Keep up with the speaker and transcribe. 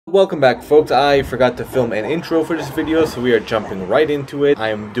Welcome back, folks. I forgot to film an intro for this video, so we are jumping right into it. I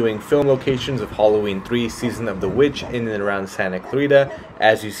am doing film locations of Halloween 3 Season of the Witch in and around Santa Clarita.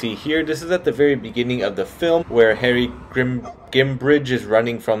 As you see here, this is at the very beginning of the film where Harry Gimbridge is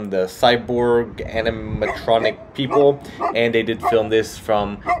running from the cyborg animatronic people, and they did film this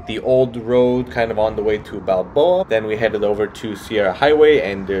from the old road kind of on the way to Balboa. Then we headed over to Sierra Highway,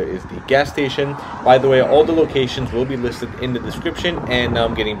 and there is the gas station. By the way, all the locations will be listed in the description, and now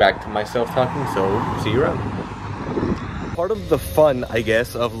I'm getting back to myself talking, so see you around. Part of the fun, I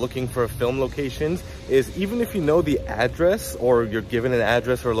guess, of looking for film locations is even if you know the address or you're given an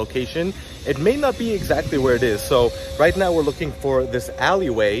address or location, it may not be exactly where it is. So right now we're looking for this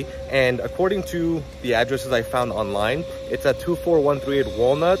alleyway, and according to the addresses I found online, it's at 24138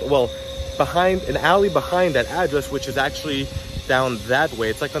 Walnut. Well, behind an alley behind that address, which is actually down that way.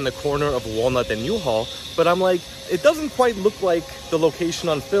 It's like on the corner of Walnut and Newhall, but I'm like, it doesn't quite look like the location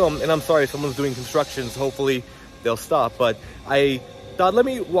on film. And I'm sorry, someone's doing constructions, hopefully they'll stop, but I thought let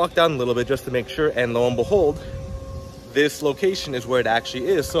me walk down a little bit just to make sure, and lo and behold, this location is where it actually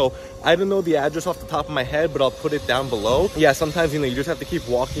is. So I don't know the address off the top of my head, but I'll put it down below. Yeah, sometimes, you just have to keep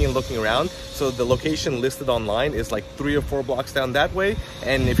walking and looking around. So the location listed online is like 3 or 4 blocks down that way,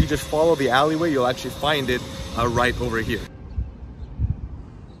 and if you just follow the alleyway, you'll actually find it right over here.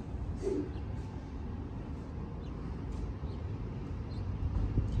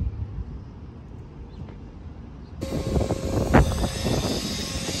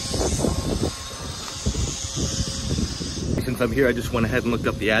 Since I'm here, I just went ahead and looked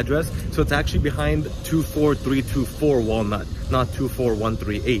up the address. So it's actually behind 24324 Walnut, not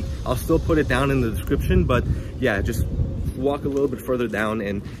 24138. I'll still put it down in the description, but yeah, just walk a little bit further down,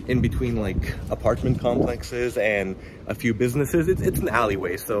 and in between like apartment complexes and a few businesses, it's an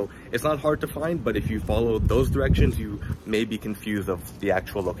alleyway, so it's not hard to find, but if you follow those directions, you may be confused of the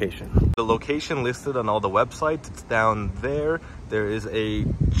actual location. The location listed on all the websites, it's down there. There is a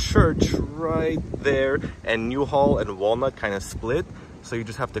church right there, and Newhall and Walnut kind of split, so you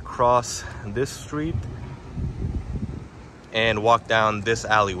just have to cross this street and walk down this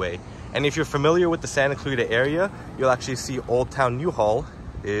alleyway. And if you're familiar with the Santa Clarita area, you'll actually see Old Town Newhall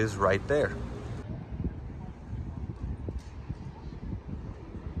is right there.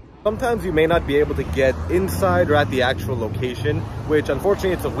 Sometimes you may not be able to get inside or at the actual location, which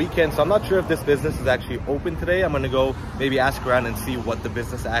unfortunately it's a weekend, so I'm not sure if this business is actually open today. I'm gonna go maybe ask around and see what the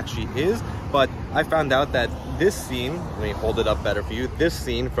business actually is. But I found out that this scene, let me hold it up better for you, this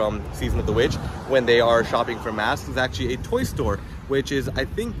scene from Season of the Witch, when they are shopping for masks, is actually a toy store, which is, I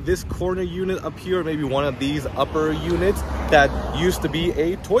think, this corner unit up here, maybe one of these upper units that used to be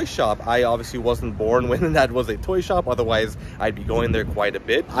a toy shop. I obviously wasn't born when that was a toy shop, otherwise I'd be going there quite a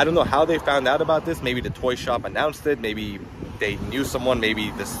bit. I don't know how they found out about this. Maybe the toy shop announced it, maybe they knew someone,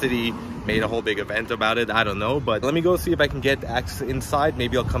 maybe the city made a whole big event about it, I don't know. But let me go see if I can get access inside.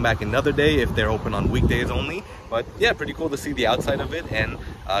 Maybe I'll come back another day if they're open on weekdays only. But yeah, pretty cool to see the outside of it, and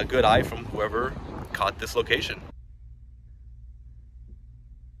a good eye from whoever caught this location.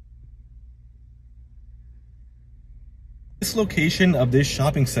 This location of this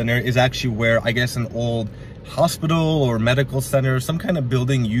shopping center is actually where, I guess, an old hospital or medical center, some kind of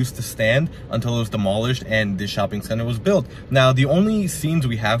building used to stand until it was demolished and this shopping center was built. Now, the only scenes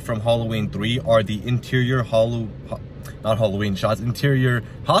we have from Halloween 3 are the interior interior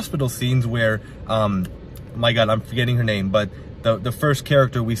hospital scenes where, my God, I'm forgetting her name, but the first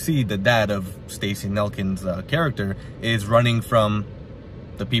character we see, the dad of Stacy Nelkin's character, is running from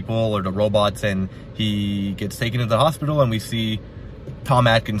the people or the robots, and he gets taken to the hospital, and we see Tom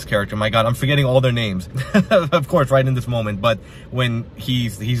Atkins' character. My God, I'm forgetting all their names, of course, right in this moment. But when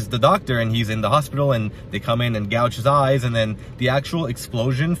he's the doctor and he's in the hospital, and they come in and gouge his eyes, and then the actual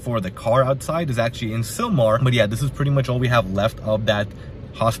explosion for the car outside is actually in Sylmar. But yeah, this is pretty much all we have left of that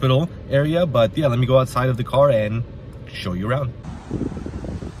hospital area. But yeah, let me go outside of the car and show you around.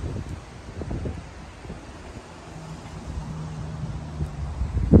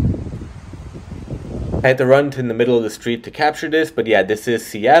 I had to run to the middle of the street to capture this, but yeah, this is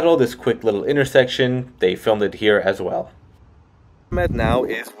Seattle, this quick little intersection. They filmed it here as well. Where I'm at now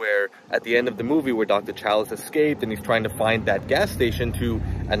is where, at the end of the movie, where Dr. Chalice escaped and he's trying to find that gas station to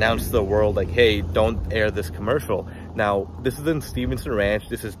announce to the world, like, hey, don't air this commercial. Now, this is in Stevenson Ranch,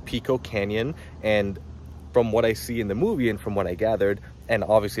 this is Pico Canyon, and from what I see in the movie and from what I gathered, and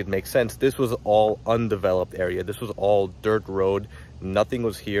obviously it makes sense, this was all undeveloped area. This was all dirt road, nothing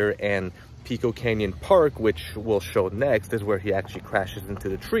was here, and Pico Canyon Park, which we'll show next, is where he actually crashes into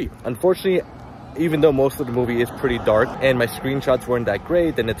the tree. Unfortunately, even though most of the movie is pretty dark and my screenshots weren't that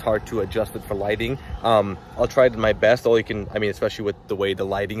great, then it's hard to adjust it for lighting. I'll try my best. All you can, I mean, especially with the way the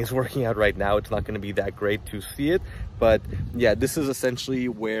lighting is working out right now, it's not going to be that great to see it. But yeah, this is essentially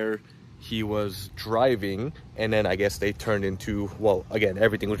where he was driving, and then I guess they turned into, well, again,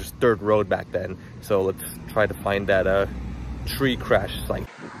 everything was just dirt road back then. So let's try to find that tree crash site.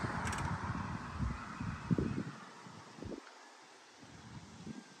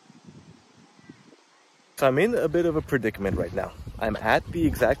 So I'm in a bit of a predicament right now. I'm at the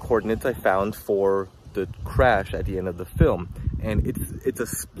exact coordinates I found for the crash at the end of the film, and it's a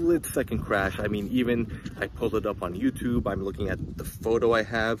split-second crash. I mean, even I pulled it up on YouTube. I'm looking at the photo I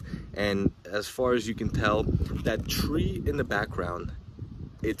have, and as far as you can tell, that tree in the background,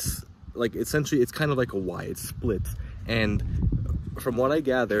 it's like, essentially it's kind of like a Y. It splits, and from what I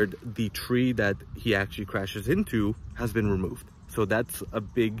gathered, the tree that he actually crashes into has been removed. So that's a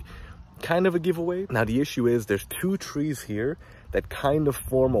big kind of a giveaway. Now the issue is there's two trees here that kind of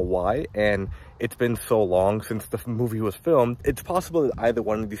form a Y, and it's been so long since the movie was filmed, it's possible that either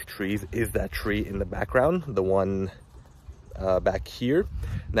one of these trees is that tree in the background, the one back here.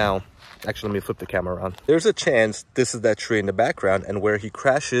 Now, actually, let me flip the camera around. There's a chance this is that tree in the background, and where he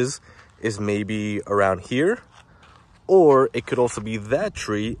crashes is maybe around here, or it could also be that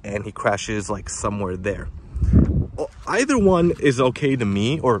tree and he crashes like somewhere there. Either one is okay to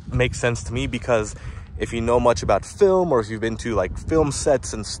me, or makes sense to me, because if you know much about film, or if you've been to like film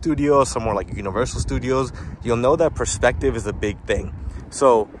sets and studios, somewhere like Universal Studios, you'll know that perspective is a big thing.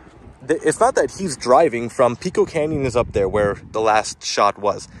 So it's not that he's driving from Pico Canyon is up there where the last shot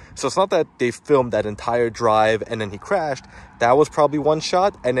was. So it's not that they filmed that entire drive and then he crashed. That was probably one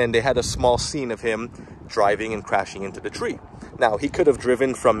shot, and then they had a small scene of him driving and crashing into the tree. Now, he could have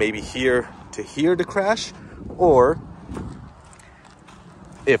driven from maybe here to here to crash, or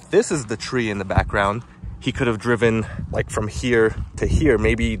if this is the tree in the background, he could have driven like from here to here.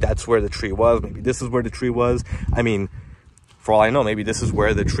 Maybe that's where the tree was. Maybe this is where the tree was. I mean, for all I know, maybe this is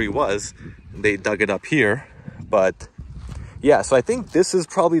where the tree was. They dug it up here. But yeah, so I think this is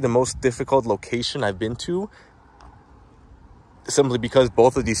probably the most difficult location I've been to, simply because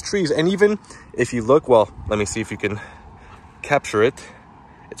both of these trees, and even if you look, well, let me see if you can capture it.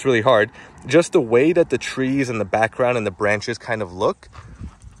 It's really hard. Just the way that the trees in the background and the branches kind of look,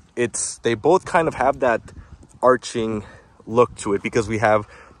 they both kind of have that arching look to it, because we have,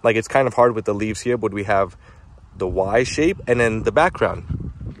 like, it's kind of hard with the leaves here, but we have the Y shape, and then the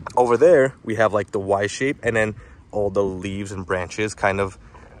background over there, we have like the Y shape, and then all the leaves and branches kind of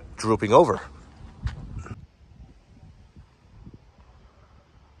drooping over.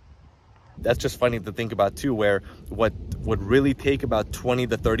 That's just funny to think about too, where what would really take about 20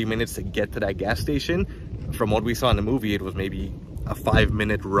 to 30 minutes to get to that gas station, from what we saw in the movie, it was maybe a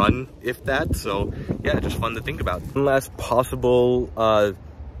 5-minute run, if that. So yeah, just fun to think about. One last possible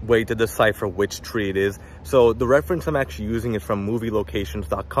way to decipher which tree it is. So the reference I'm actually using is from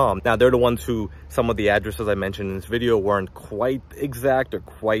movielocations.com. Now, they're the ones who, some of the addresses I mentioned in this video weren't quite exact or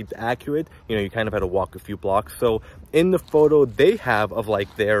quite accurate. You know, you kind of had to walk a few blocks. So in the photo they have of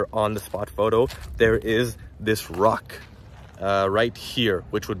like their on the spot photo, there is this rock right here,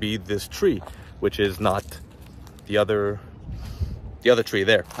 which would be this tree, which is not the other tree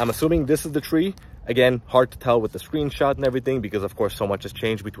there. I'm assuming this is the tree. Again, hard to tell with the screenshot and everything, because of course so much has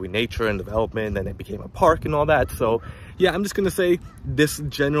changed between nature and development, and it became a park and all that. So yeah, I'm just gonna say this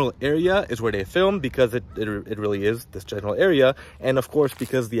general area is where they filmed, because it really is this general area. And of course,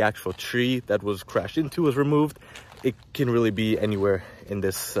 because the actual tree that was crashed into was removed, it can really be anywhere in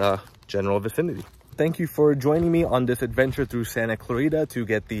this general vicinity. Thank you for joining me on this adventure through Santa Clarita to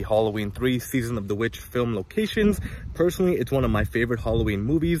get the Halloween 3 Season of the Witch film locations. Personally, it's one of my favorite Halloween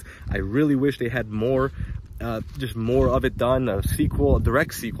movies. I really wish they had more, just more of it done, a sequel, a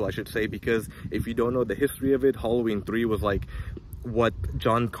direct sequel, I should say, because if you don't know the history of it, Halloween 3 was like what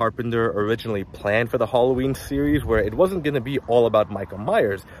John Carpenter originally planned for the Halloween series, where it wasn't going to be all about Michael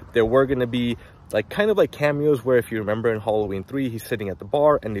Myers. There were going to be like kind of like cameos, where if you remember in Halloween 3, he's sitting at the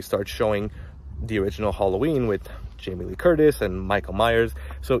bar and they start showing the original Halloween with Jamie Lee Curtis and Michael Myers.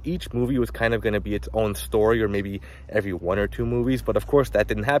 So each movie was kind of going to be its own story, or maybe every 1 or 2 movies. But of course that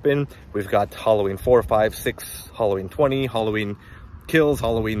didn't happen. We've got Halloween 4, 5, 6, Halloween 20, Halloween Kills,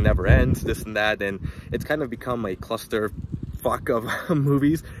 Halloween Never Ends, this and that, and it's kind of become a cluster fuck of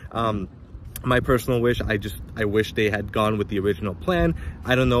movies. My personal wish, I wish they had gone with the original plan.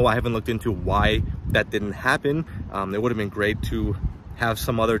 I don't know, I haven't looked into why that didn't happen. It would have been great to have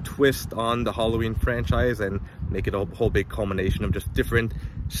some other twist on the Halloween franchise and make it a whole big culmination of just different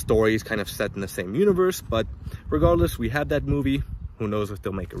stories kind of set in the same universe. But regardless, we had that movie. Who knows if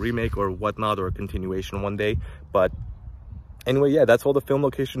they'll make a remake or whatnot, or a continuation one day. But anyway, yeah, that's all the film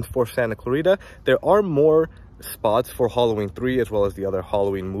locations for Santa Clarita. There are more spots for Halloween 3 as well as the other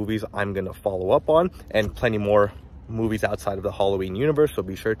Halloween movies I'm gonna follow up on, and plenty more movies outside of the Halloween universe. So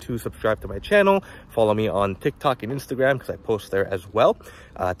be sure to subscribe to my channel, follow me on TikTok and Instagram because I post there as well.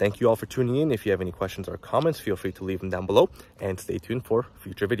 Thank you all for tuning in. If you have any questions or comments, feel free to leave them down below, and stay tuned for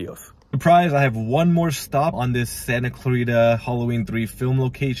future videos. Surprise, I have one more stop on this Santa Clarita Halloween 3 film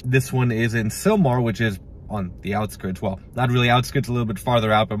location. This one is in Sylmar, which is on the outskirts. Well, not really outskirts, a little bit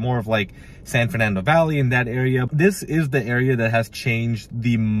farther out, but more of like San Fernando Valley in that area. This is the area that has changed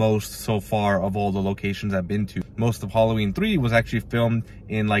the most so far of all the locations I've been to. Most of Halloween 3 was actually filmed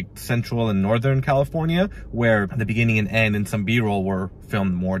in like Central and Northern California, where the beginning and end and some B-roll were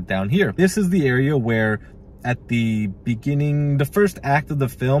filmed more down here. This is the area where at the beginning, the first act of the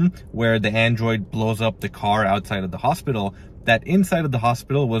film, where the android blows up the car outside of the hospital, that inside of the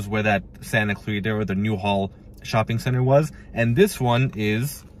hospital was where that Santa Clarita or the New Hall shopping center was. And this one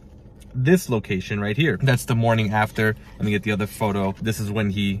is this location right here. That's the morning after. Let me get the other photo. This is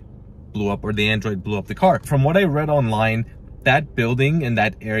when he blew up, or the android blew up the car. From what I read online, that building and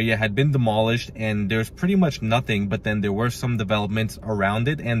that area had been demolished and there's pretty much nothing, but then there were some developments around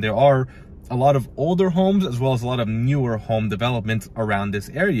it, and there are a lot of older homes as well as a lot of newer home developments around this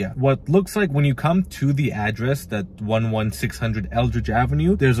area. What looks like when you come to the address, that 11600 Eldridge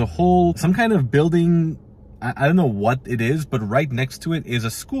Avenue, there's a whole, some kind of building, I don't know what it is, but right next to it is a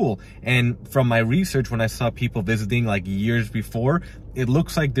school. And from my research, when I saw people visiting like years before, it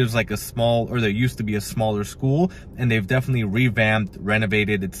looks like there's like a small, or there used to be a smaller school, and they've definitely revamped,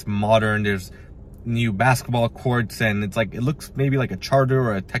 renovated. It's modern. There's new basketball courts, and it's like, it looks maybe like a charter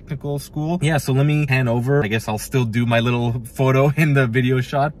or a technical school. Yeah, so let me hand over. I guess I'll still do my little photo in the video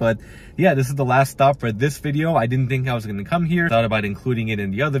shot, but yeah, this is the last stop for this video. I didn't think I was gonna come here. Thought about including it in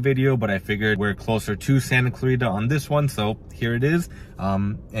the other video, but I figured we're closer to Santa Clarita on this one, so here it is.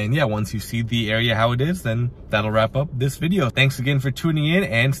 And yeah, once you see the area how it is, then that'll wrap up this video. Thanks again for tuning in,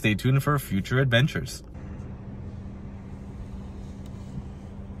 and stay tuned for future adventures.